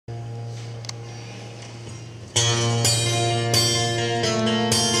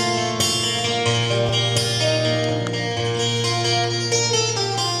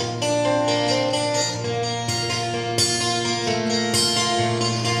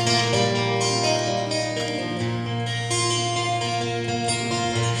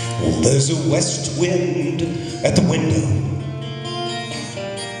There's a west wind at the window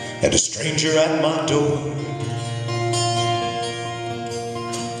and a stranger at my door.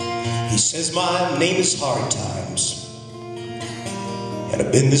 He says my name is Hard Times, and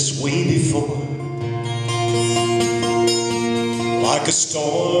I've been this way before. Like a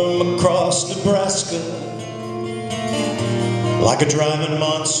storm across Nebraska, like a driving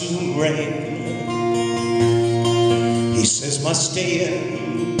monsoon rain. He says my staying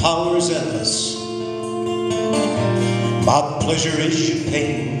power's endless, my pleasure is your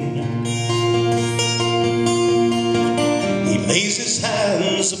pain. He lays his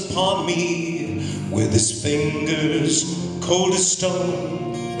hands upon me with his fingers cold as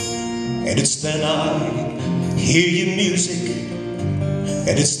stone, and it's then I hear your music,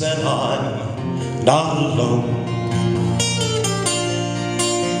 and it's then I'm not alone.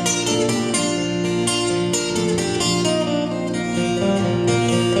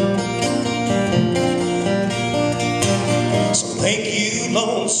 Thank you,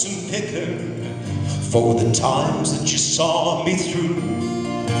 lonesome picker, for the times that you saw me through.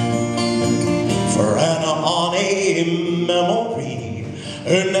 For Anna on a memory,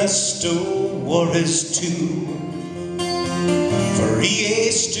 Ernesto Juarez too. For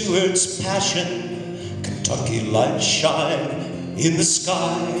E.A. Stewart's passion, Kentucky lights shine in the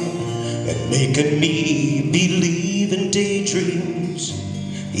sky, and making me believe in daydreams,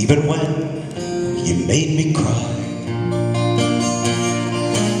 even when you made me cry.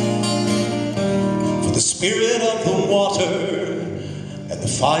 The spirit of the water and the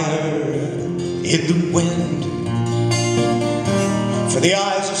fire in the wind, for the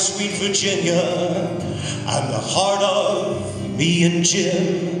eyes of sweet Virginia and the heart of me and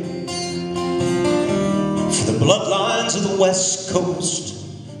Jim, for the bloodlines of the West Coast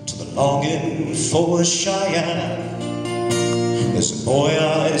to the longing for Cheyenne. As a boy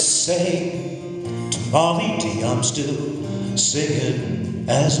I sang to Molly D, I'm still singing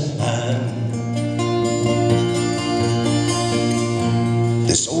as a man.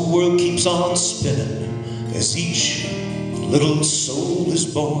 This old world keeps on spinning as each little soul is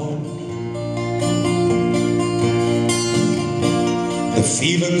born. The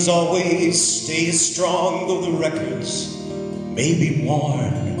feelings always stay as strong, though the records may be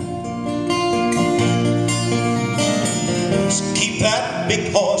worn. So keep that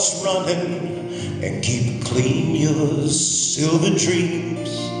big horse running and keep clean your silver dreams.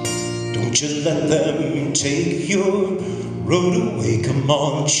 Don't you let them take your road away. Come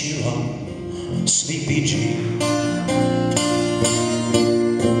on, cheer up, Sleepy G.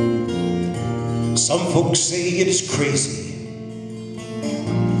 Some folks say it is crazy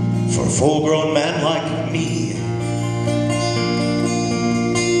for a full-grown man like me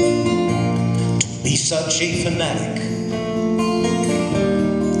to be such a fanatic.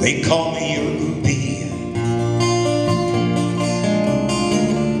 They call me a groupie,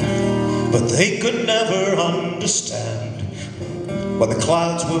 but they could never understand when the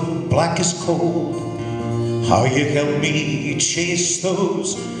clouds were black as coal, how you helped me chase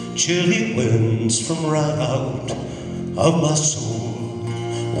those chilly winds from right out of my soul.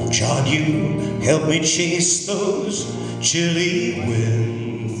 Oh, John, you helped me chase those chilly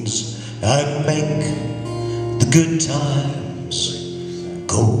winds and make the good times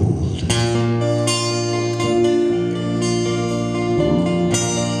gold.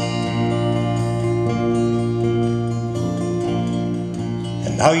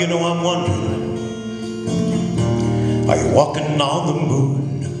 Now you know I'm wondering, are you walking on the moon?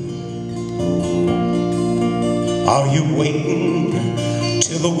 Are you waiting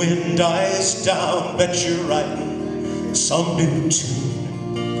till the wind dies down? Bet you're writing some new tune.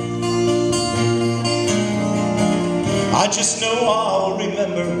 I just know I'll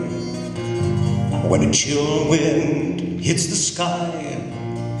remember when a chill wind hits the sky,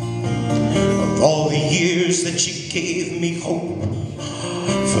 of all the years that you gave me hope,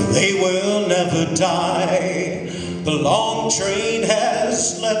 for they will never die. The long train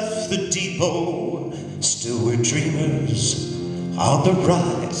has left the depot, still we're dreamers on the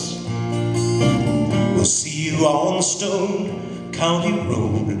rise. We'll see you on Stone County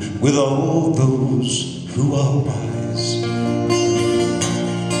Road with all those who are wise.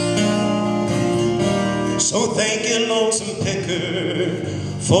 So thank you, lonesome picker,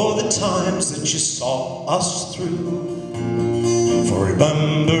 for the times that you saw us through, for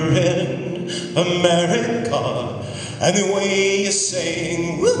remembering America and the way you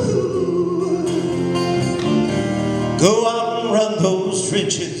sang, woo-hoo. Go out and run those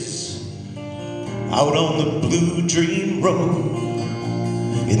ridges, out on the Blue Dream Road,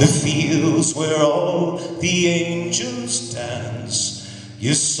 in the fields where all the angels dance.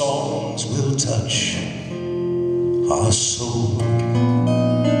 your songs will touch our soul.